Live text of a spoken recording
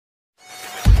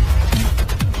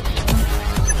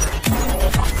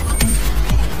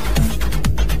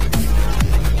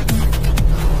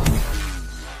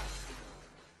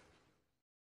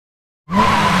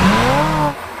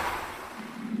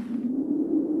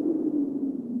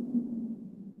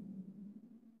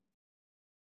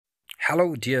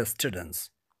Hello dear students,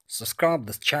 subscribe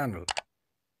this channel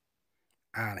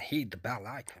and hit the bell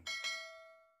icon.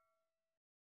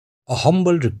 A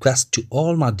humble request to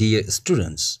all my dear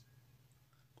students.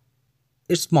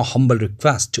 It's my humble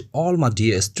request to all my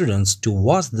dear students to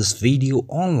watch this video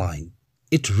online.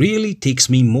 It really takes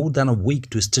me more than a week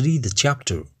to study the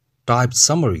chapter, type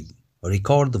summary,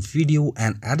 record the video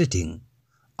and editing.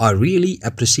 I really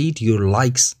appreciate your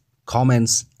likes,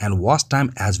 comments and watch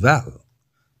time as well.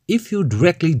 If you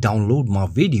directly download my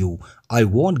video, I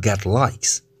won't get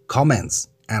likes, comments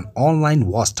and online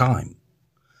watch time.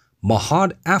 My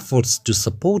hard efforts to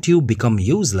support you become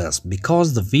useless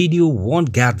because the video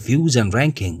won't get views and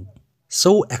ranking.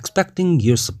 So expecting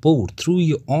your support through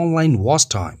your online watch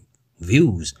time,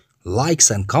 views, likes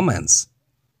and comments.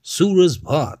 Suraj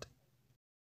Bhatt.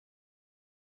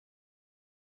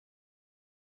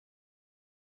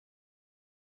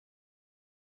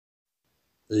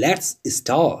 Let's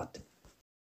start.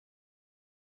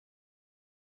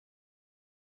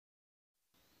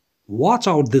 Watch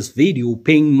out this video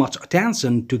paying much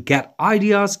attention to get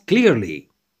ideas clearly.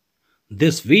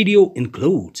 This video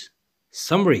includes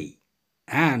summary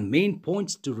and main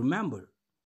points to remember.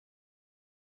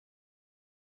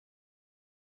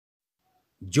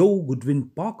 Goodwin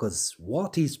Parker's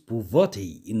What is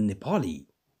Poverty in Nepali?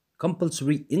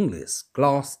 Compulsory English,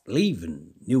 Class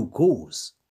 11, New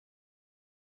Course.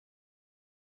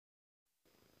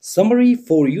 Summary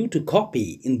for you to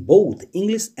copy in both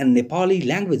English and Nepali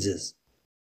languages.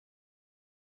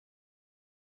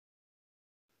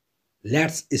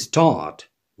 Let's start.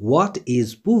 What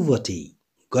is poverty?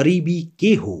 Garibi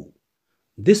ke ho?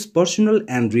 This personal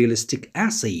and realistic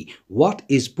essay, What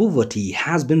is Poverty,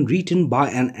 has been written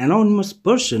by an anonymous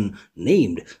person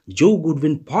named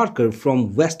Goodwin Parker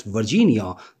from West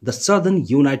Virginia, the southern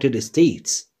United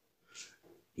States.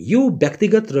 यो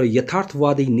व्यक्तिगत र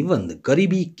यथार्थवादी निबन्ध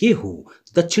गरिबी के हो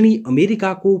दक्षिणी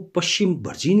अमेरिकाको पश्चिम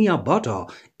भर्जिनियाबाट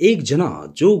एकजना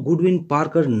गुडविन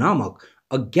पार्कर नामक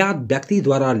अज्ञात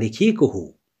व्यक्तिद्वारा लेखिएको हो.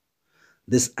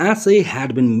 This essay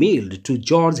had been mailed to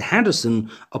George Henderson,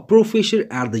 a professor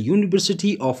at the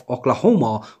University of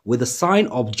Oklahoma, with a sign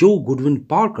of Goodwin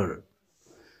Parker.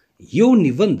 यो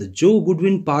निबन्ध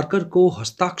गुडविन पार्करको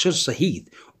हस्ताक्षर सहित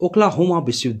ओक्लाहोमा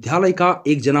विश्वविद्यालयका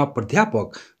एकजना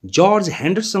प्राध्यापक जॉर्ज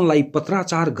हेन्डरसनलाई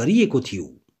पत्राचार गरिएको थियो.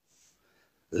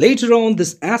 Later on,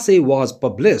 this essay was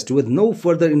published with no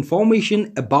further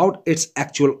information about its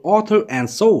actual author and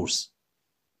source.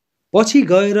 पछि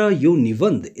गएर यो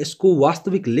निबन्ध यसको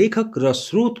वास्तविक लेखक र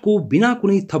स्रोतको बिना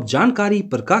कुनै थप जानकारी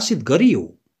प्रकाशित गरियो.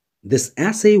 This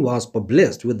essay was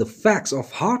published with the facts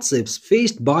of hardships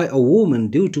faced by a woman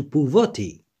due to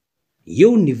poverty.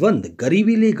 यो निबन्ध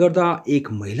गरिबीले गर्दा एक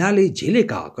महिलाले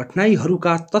झेलेका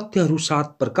कठिनाइहरूका तथ्यहरू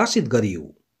साथ प्रकाशित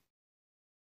गरियो.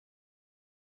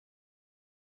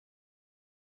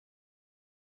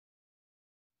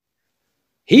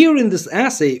 Here in this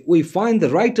essay, we find the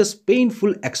writer's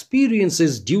painful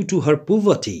experiences due to her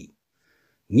poverty.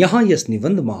 यहाँ यस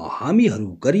निबन्धमा हामीहरू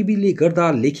गरिबीले गर्दा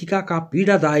लेखिकाका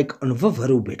पीडादायक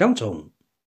अनुभवहरू भेटाउँछौं.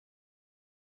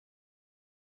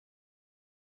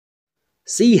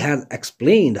 She has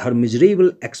explained her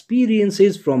miserable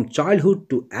experiences from childhood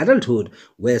to adulthood,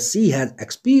 where she has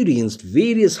experienced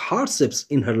various hardships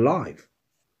in her life.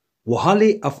 उहाँले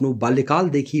आफ्नो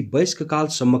बाल्यकालदेखि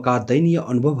वयस्ककालसम्मका दयनीय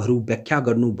अनुभवहरू व्याख्या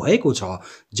गर्नु भएको छ,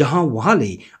 जहाँ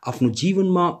उहाँले आफ्नो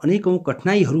जीवनमा अनेकौं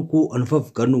कठिनाइहरूको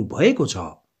अनुभव गर्नु भएको छ.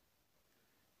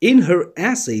 In her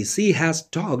essay, she has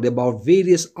talked about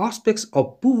various aspects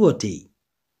of poverty.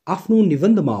 आफ्नो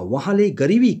निबन्धमा उहाँले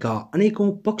गरिबीका अनेकौं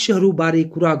पक्षहरूबारे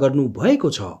कुरा गर्नु भएको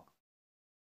छ.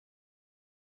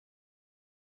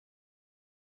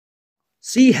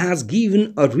 She has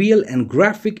given a real and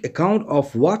graphic account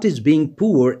of what is being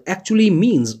poor actually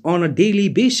means on a daily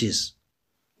basis.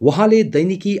 उहाँले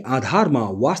दैनिकी आधारमा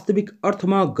वास्तविक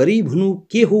अर्थमा गरिब हुनु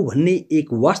के हो भन्ने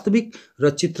एक वास्तविक र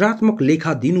चित्रात्मक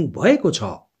लेखा दिनु भएको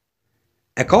छ.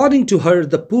 According to her,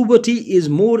 the poverty is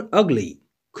more ugly,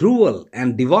 cruel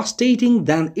and devastating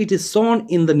than it is shown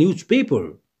in the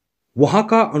newspaper.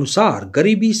 उहाँका अनुसार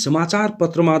गरिबी समाचार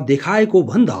पत्रमा देखाएको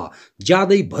भन्दा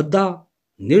ज्यादै भद्दा,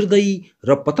 निर्दयी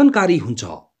र पतनकारी हुन्छ.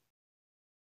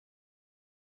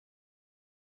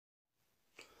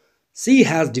 She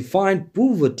has defined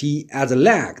poverty as a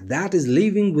lack that is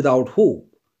living without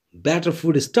hope, better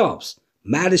foodstuffs,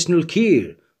 medicinal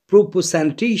care, proper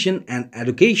sanitation and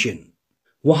education.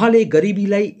 उहाँले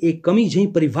गरिबीलाई एक कमी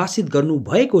झैं परिभाषित गर्नु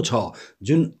भएको छ,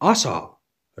 जुन आशा,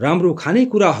 राम्रो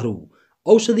खानेकुराहरू,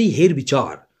 औषधि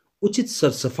हेरविचार, उचित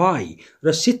सरसफाई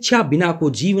र शिक्षा बिनाको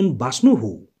जीवन बाँच्नु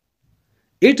हो.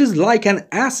 It is like an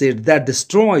acid that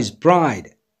destroys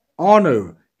pride,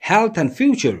 honor, health and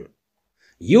future.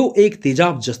 यो एक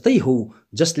तेजाब जस्तै हो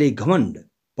जसले घमण्ड,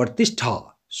 प्रतिष्ठा,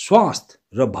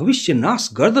 स्वास्थ्य र भविष्य नाश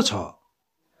गर्दछ।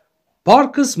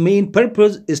 Parker's main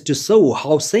purpose is to show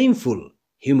how shameful,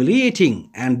 humiliating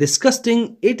and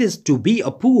disgusting it is to be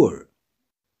a poor.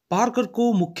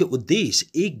 पार्करको मुख्य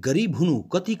उद्देश्य एक गरीब हुनु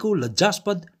कतिको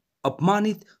लज्जास्पद,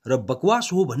 अपमानित र बकवास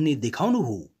हो भन्ने देखाउनु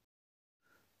हो।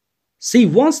 She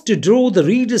wants to draw the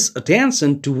reader's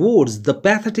attention towards the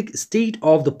pathetic state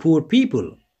of the poor people.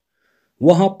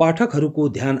 वहाँ पाठकहरूको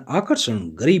ध्यान आकर्षण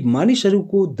गरीब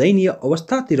मानिसहरूको दयनीय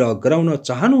अवस्थातिर गराउन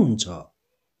चाहनुहुन्छ।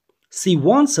 She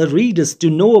wants her readers to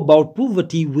know about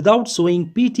poverty without showing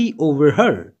pity over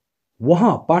her.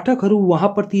 वहाँ पाठकहरू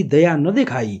वहाँप्रति दया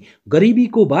नदेखाई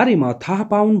गरिबीको बारेमा थाहा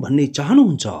पाउन् भन्ने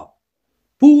चाहनुहुन्छ।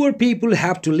 Poor people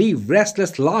have to live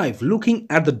restless life looking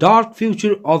at the dark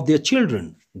future of their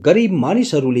children. गरीब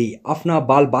मानिसहरूले आफ्ना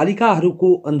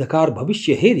बालबालिकाहरूको अन्धकार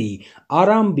भविष्य हेरी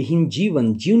आरामविहीन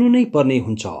जीवन जिउनु नै पर्ने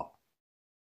हुन्छ।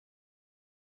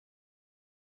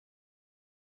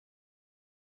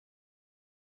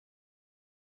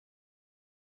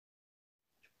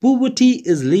 Poverty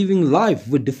is living life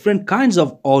with different kinds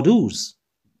of ordures.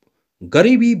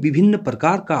 गरिबी विभिन्न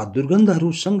प्रकारका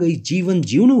दुर्गन्धहरूसँगै जीवन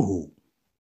जिउनु हो।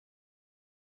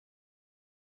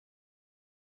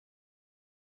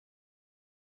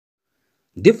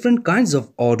 Different kinds of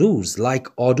odors like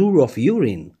odor of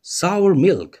urine, sour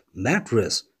milk,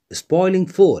 mattress, spoiling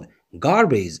food,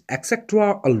 garbage,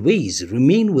 etc. always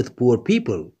remain with poor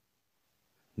people.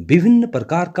 विभिन्न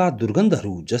प्रकारका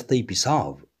दुर्गन्धहरू जस्तै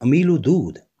पिसाब, अमिलो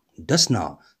दूध, डसना,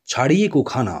 छाडिएको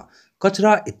खाना,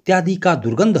 कचरा इत्यादिका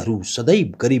दुर्गन्धहरू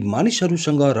सदैव गरिब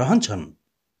मानिसहरूसँग रहन्छन्।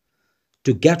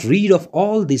 To get rid of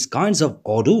all these kinds of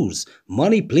odors,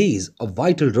 money plays a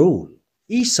vital role.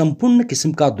 यी सम्पूर्ण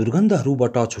किसिमका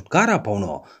दुर्गन्धहरूबाट छुटकारा पाउन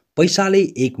पैसाले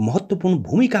एक महत्त्वपूर्ण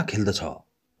भूमिका खेल्दछ।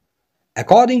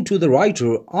 According to the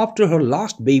writer, after her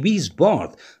last baby's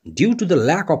birth, due to the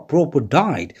lack of proper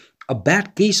diet, a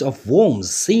bad case of worms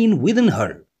seen within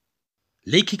her.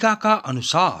 लेखिकाका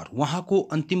अनुसार उहाँको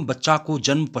अन्तिम बच्चाको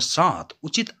जन्म पश्चात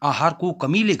उचित आहारको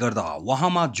कमीले गर्दा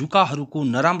उहाँमा जुकाहरूको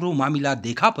नराम्रो मामिला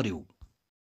देखा पर्यो।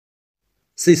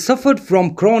 She suffered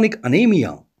from chronic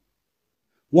anemia.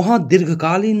 वहाँ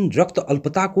दीर्घकालीन रक्त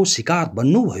अल्पताको शिकार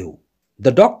बन्नुभयो।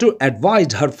 The doctor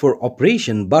advised her for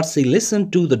operation, but she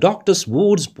listened to the doctor's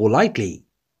words politely.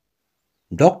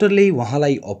 डाक्टरले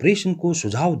उहाँलाई अपरेसनको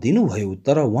सुझाव दिनुभयो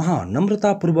तर उहाँ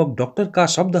नम्रतापूर्वक डाक्टरका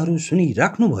शब्दहरू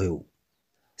सुनिराख्नुभयो।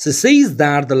 She says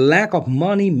that the lack of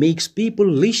money makes people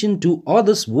listen to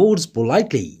others' words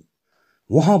politely.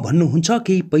 उहाँ भन्नुहुन्छ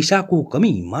कि पैसाको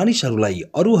कमी मानिसहरूलाई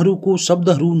अरूहरूको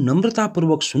शब्दहरू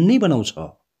नम्रतापूर्वक सुन्ने बनाउँछ।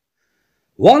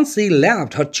 Once she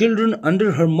left her children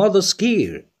under her mother's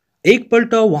care.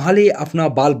 एकपल्ट उहाँले आफ्ना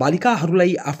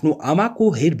बालबालिकाहरूलाई आफ्नो आमाको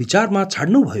हेरविचारमा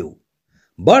छाड्नुभयो।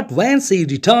 But when she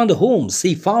returned home,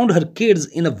 she found her kids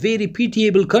in a very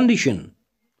pitiable condition.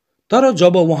 तर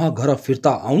जब उहाँ घर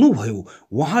फिर्ता आउनुभयो,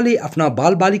 उहाँले आफ्ना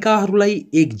बालबालिकाहरूलाई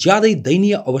एक ज्यादै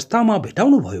दयनीय अवस्थामा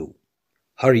भेटाउनुभयो।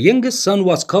 Her youngest son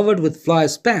was covered with fly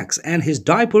specks and his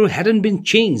diaper hadn't been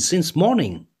changed since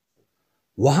morning.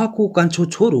 उहाँको कान्छो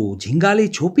छोरो झिङ्गाले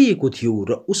छोपिएको थियो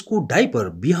र उसको डाइपर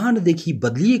बिहानदेखि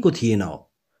बदलिएको थिएन।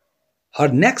 Her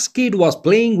next kid was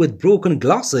playing with broken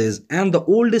glasses and the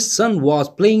oldest son was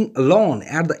playing alone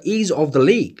at the edge of the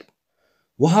lake.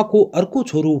 उहाँको अर्को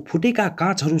छोरो फुटेका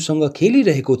काँचहरूसँग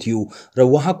खेलिरहेको थियो र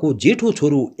उहाँको जेठो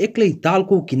छोरो एक्लै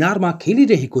तालको किनारमा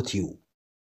खेलिरहेको थियो।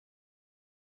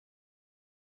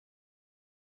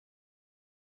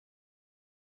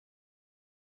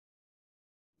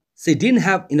 She didn't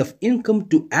have enough income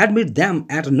to admit them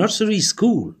at a nursery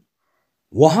school.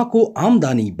 उहाँको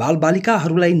आम्दानी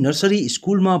बालबालिकाहरूलाई नर्सरी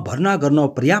स्कुलमा भर्ना गर्न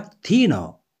पर्याप्त थिएन।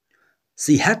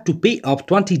 She had to pay up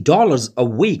 $20 a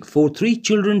week for 3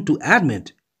 children to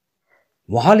admit.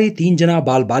 उहाँले 3 जना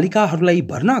बालबालिकाहरूलाई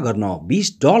भर्ना गर्न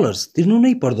 $20 तिर्नु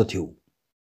नै पर्दथ्यो।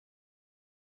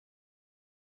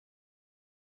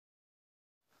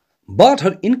 But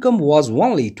her income was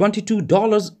only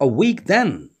 $22 a week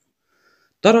then.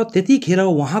 तर त्यतिखेर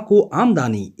उहाँको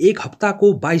आम्दानी एक हप्ताको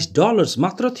 $22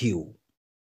 मात्र थियो।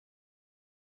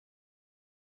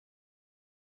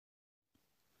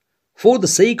 For the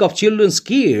sake of children's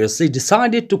care, she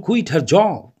decided to quit her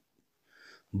job.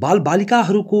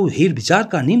 बालबालिकाहरूको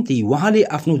हेरविचारका निम्ति उहाँले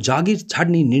आफ्नो जागिर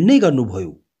छाड्ने निर्णय गर्नुभयो।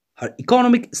 Her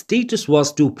economic status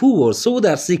was too poor so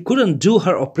that she couldn't do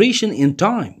her operation in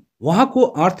time. उहाँको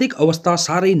आर्थिक अवस्था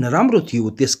साह्रै नराम्रो थियो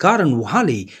त्यसकारण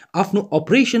उहाँले आफ्नो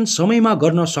अपरेसन समयमा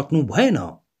गर्न सक्नु भएन।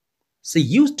 She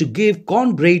used to give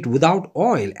cornbread without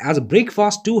oil as a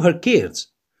breakfast to her kids.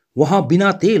 उहाँ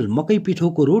बिना तेल मकै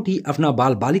पिठोको रोटी आफ्ना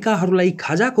बालबालिकाहरूलाई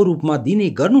खाजाको रूपमा दिने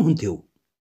गर्नुहुन्थ्यो।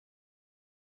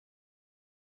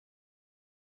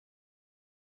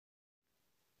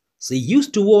 She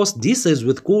used to wash dishes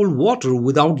with cold water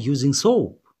without using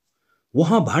soap.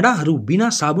 उहाँ भाँडाहरू बिना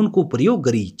साबुनको प्रयोग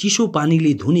गरी चिसो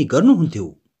पानीले धुने गर्नुहुन्थ्यो।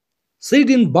 She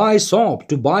didn't buy soap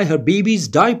to buy her baby's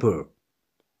diaper.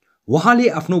 उहाँले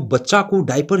आफ्नो बच्चाको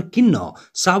डाइपर किन्न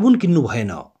साबुन किन्नु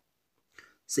भएन।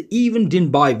 She even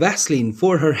didn't buy Vaseline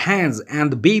for her hands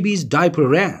and the baby's diaper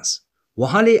rash.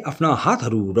 उहाँले आफ्ना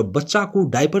हातहरू र बच्चाको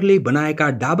डाइपरले बनाएका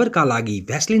डाबरका लागि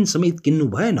भ्यासलिन समेत किन्नु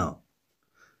भएन।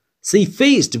 She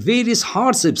faced various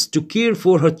hardships to care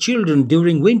for her children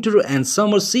during winter and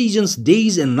summer seasons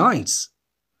days and nights.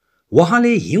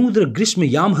 उहाँले हिउँद र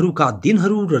ग्रीष्मयामहरूका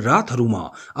दिनहरू र रातहरूमा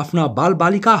आफ्ना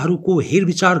बालबालिकाहरूको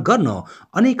हेरविचार गर्न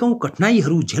अनेकौं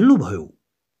कठिनाइहरू झेल्नुभयो।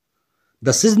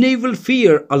 The seasonable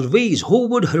fear always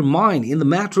hovered her mind in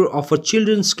the matter of her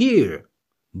children's care.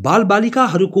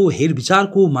 बालबालिकाहरूको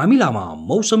हेरविचारको मामिलामा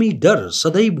मौसमी डर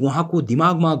सदैव उहाँको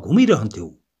दिमागमा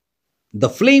घुमिरहन्थ्यो। The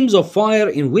flames of fire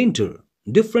in winter,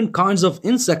 different kinds of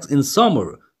insects in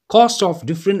summer, cost of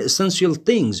different essential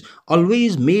things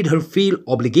always made her feel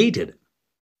obligated.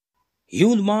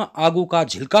 हिउँदमा आगोका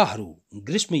झिल्काहरू,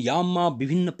 ग्रीष्मयाममा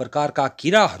विभिन्न प्रकारका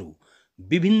किराहरू,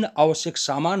 विभिन्न आवश्यक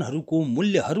सामानहरूको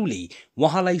मूल्यहरूले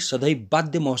उहाँलाई सदैव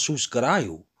बाध्य महसुस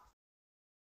गरायो।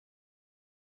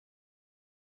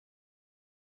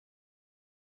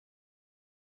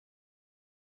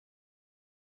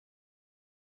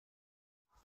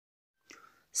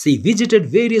 She visited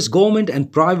various government and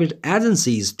private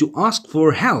agencies to ask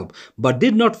for help but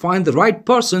did not find the right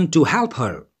person to help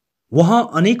her. उहाँ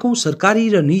अनेकौं सरकारी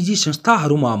र निजी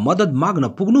संस्थाहरूमा मद्दत माग्न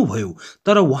पुग्नुभयो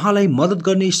तर उहाँलाई मद्दत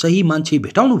गर्ने सही मान्छे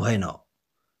भेटाउनु भएन।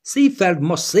 She felt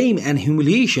much shame and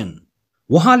humiliation.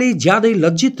 उहाँले ज्यादै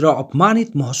लज्जित र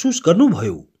अपमानित महसुस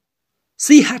गर्नुभयो।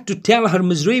 She had to tell her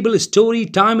miserable story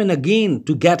time and again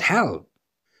to get help.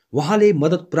 उहाँले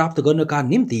मद्दत प्राप्त गर्नका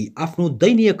निम्ति आफ्नो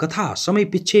दैनीय कथा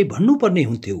समयपिच्छे भन्नुपर्ने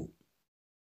हुन्थ्यो।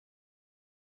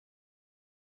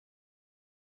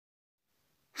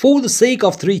 For the sake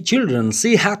of 3 children,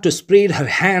 she had to spread her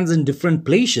hands in different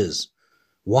places.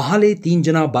 उहाँले 3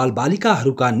 जना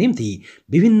बालबालिकाहरूका निम्ति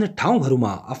विभिन्न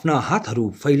ठाउँहरूमा आफ्ना हातहरू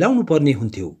फैलाउनु पर्ने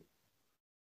हुन्थ्यो।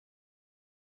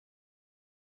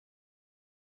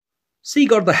 She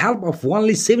got the help of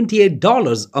only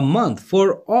 $78 a month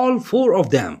for all 4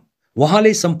 of them.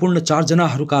 उहाँले सम्पूर्ण 4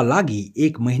 जनाहरूका लागि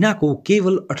एक महिनाको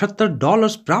केवल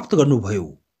 $78 प्राप्त गर्नुभयो।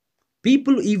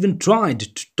 People even tried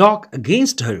to talk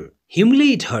against her,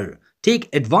 humiliate her, take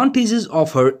advantages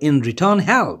of her in return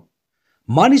help.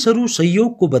 मानिसहरू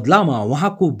सहयोगको बदलामा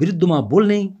उहाँको विरुद्धमा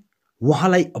बोल्ने,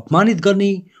 उहाँलाई अपमानित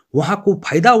गर्ने, उहाँको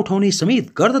फाइदा उठाउने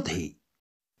समेत गर्दथे।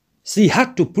 She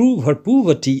had to prove her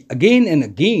poverty again and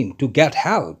again to get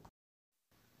help.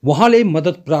 उहाँले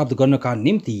मद्दत प्राप्त गर्नका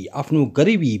निम्ति आफ्नो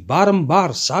गरिबी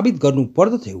बारम्बार साबित गर्नु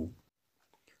पर्दथ्यो।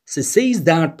 She says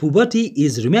that poverty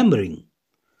is remembering.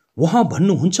 उहाँ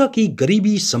भन्नुहुन्छ कि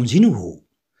गरिबी सम्झिनु हो।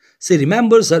 She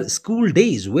remembers her school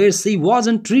days where she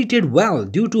wasn't treated well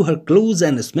due to her clothes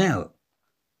and smell.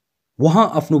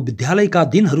 उहाँ आफ्नो विद्यालयका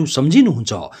दिनहरू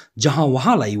सम्झिनुहुन्छ जहाँ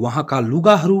उहाँलाई उहाँका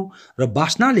लुगाहरू र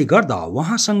बास्नाले गर्दा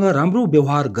उहाँसँग राम्रो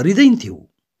व्यवहार गरिदैन्थ्यो।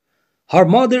 Her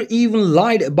mother even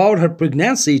lied about her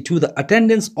pregnancy to the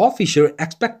attendance officer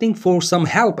expecting for some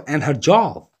help and her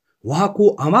job. उहाँको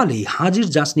आमाले हाजिर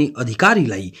जाँच्ने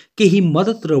अधिकारीलाई केही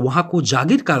मद्दत र उहाँको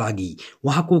जागिरका लागि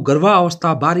उहाँको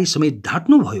गर्भावस्था बारे समेत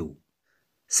ढाँट्नुभयो।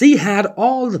 She had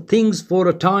all the things for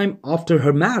a time after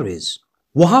her marriage.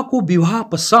 उहाँको विवाह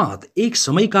पश्चात एक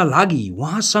समयका लागि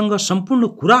उहाँसँग सम्पूर्ण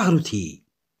कुराहरू थिए।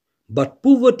 But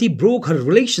poverty broke her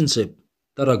relationship.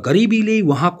 तर गरिबीले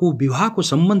उहाँको विवाहको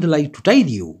सम्बन्धलाई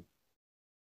टुटाइदियो।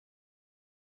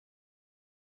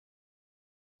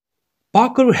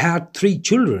 Parker had 3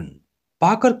 children.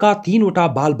 पाकरका 3 वटा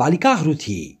बालबालिकाहरू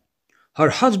थिए। Her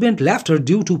husband left her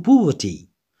due to poverty.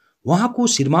 उहाँको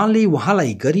श्रीमानले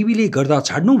उहाँलाई गरिबीले गर्दा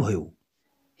छाड्नुभयो।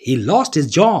 He lost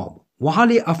his job.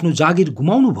 उहाँले आफ्नो जागिर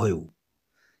गुमाउनु भयो।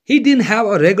 He didn't have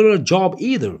a regular job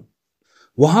either.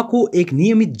 उहाँको एक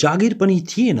नियमित जागिर पनि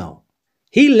थिएन।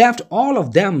 He left all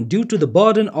of them due to the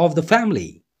burden of the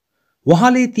family.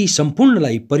 उहाँले ती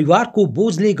सम्पूर्णलाई परिवारको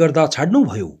बोझले गर्दा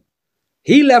छाड्नुभयो।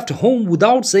 He left home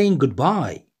without saying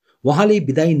goodbye. उहाँले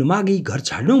बिदाई नमागी घर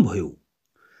छाड्नुभयो।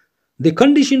 The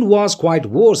condition was quite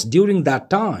worse during that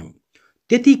time.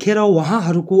 त्यतिखेर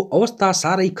उहाँहरूको अवस्था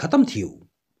सारै खतम थियो।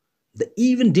 They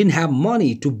even didn't have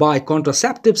money to buy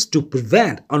contraceptives to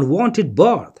prevent unwanted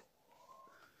birth.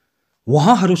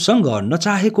 उहाँहरूसँग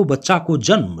नचाहेको बच्चाको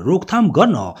जन्म रोकथाम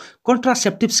गर्न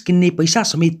कन्ट्रासेप्टिभ्स किन्ने पैसा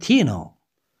समेत थिएन।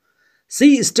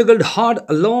 She struggled hard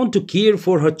alone to care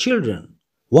for her children.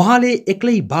 उहाँले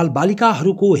एक्लै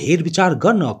बालबालिकाहरूको हेरविचार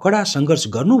गर्न कडा सङ्घर्ष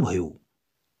गर्नुभयो.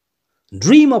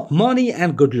 Dream of money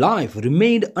and good life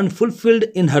remained unfulfilled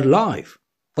in her life.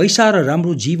 पैसा र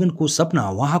राम्रो जीवनको सपना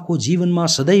उहाँको जीवनमा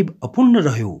सदैव अपूर्ण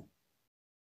रह्यो.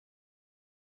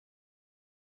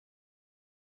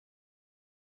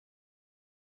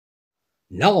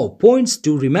 Now points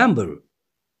to remember.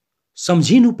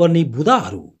 सम्झिनु पर्ने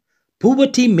बुदाहरू.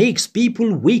 Poverty makes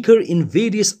people weaker in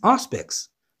various aspects.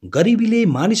 गरिबीले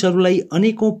मानिसहरूलाई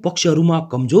अनेकौं पक्षहरूमा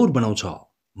कमजोर बनाउँछ.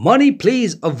 Money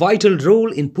plays a vital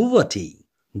role in poverty.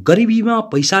 गरिबीमा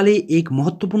पैसाले एक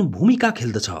महत्त्वपूर्ण भूमिका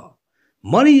खेल्दछ.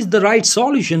 Money is the right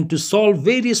solution to solve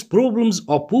various problems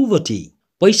of poverty.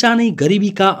 पैसा नै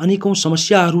गरिबीका अनेकौं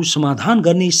समस्याहरू समाधान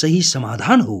गर्ने सही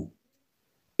समाधान हो.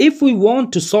 If we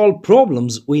want to solve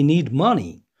problems, we need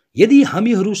money. यदि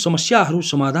हामीहरू समस्याहरू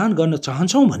समाधान गर्न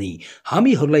चाहन्छौं भने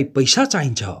हामीहरूलाई पैसा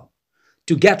चाहिन्छ.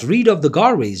 To get rid of the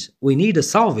garbage, we need a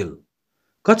shovel.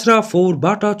 कचरा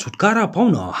फोहोरबाट छुटकारा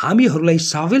पाउन हामीहरूलाई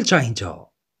सावेल चाहिन्छ.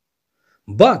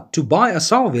 But to buy a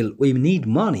shovel, we need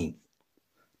money.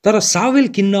 तर सावेल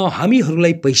किन्न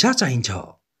हामीहरूलाई पैसा चाहिन्छ.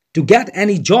 To get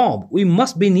any job, we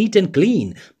must be neat and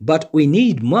clean, but we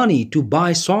need money to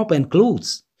buy soap and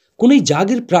clothes. कुनै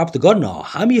जागिर प्राप्त गर्न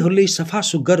हामीहरूले सफा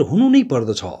सुग्घर हुनु नै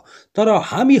पर्दछ, तर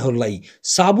हामीहरूलाई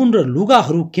साबुन र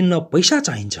लुगाहरू किन्न पैसा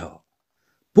चाहिन्छ.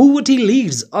 Poverty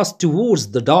leads us towards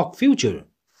the dark future.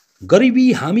 गरिबी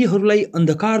हामीहरूलाई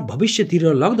अन्धकार भविष्यतिर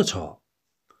लग्दछ.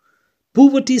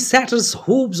 Poverty shatters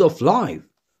hopes of life.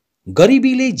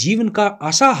 गरिबीले जीवनका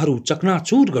आशाहरू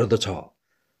चकनाचुर गर्दछ.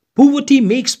 Poverty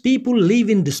makes people live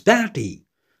in disparity.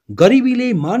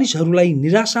 गरिबीले मानिसहरूलाई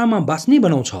निराशामा बाँच्ने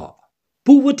बनाउँछ.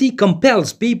 Poverty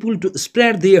compels people to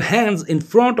spread their hands in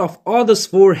front of others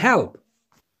for help.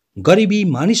 गरिबी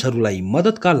मानिसहरूलाई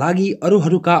मद्दतका लागि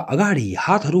अरूहरूका अगाडि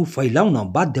हातहरू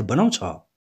फैलाउन बाध्य बनाउँछ.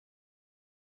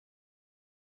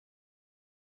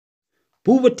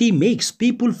 Poverty makes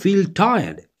people feel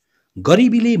tired.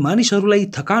 गरिबीले मानिसहरूलाई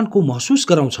थकानको महसुस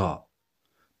गराउँछ.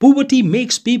 Poverty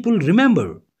makes people remember.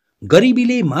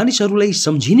 गरिबीले मानिसहरूलाई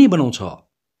सम्झिने बनाउँछ.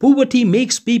 Poverty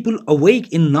makes people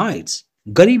awake in nights.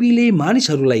 गरिबीले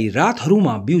मानिसहरूलाई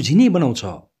रातहरूमा बिउझिने बनाउँछ.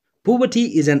 Poverty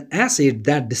is an acid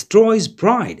that destroys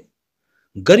pride.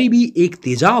 गरिबी एक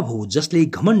तेजाब हो जसले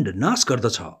घमण्ड नाश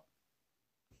गर्दछ.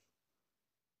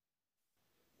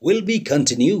 Will be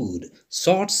continued.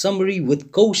 Short summary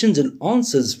with questions and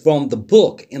answers from the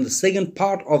book in the second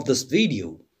part of this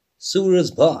video.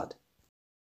 Suraj Bhatt.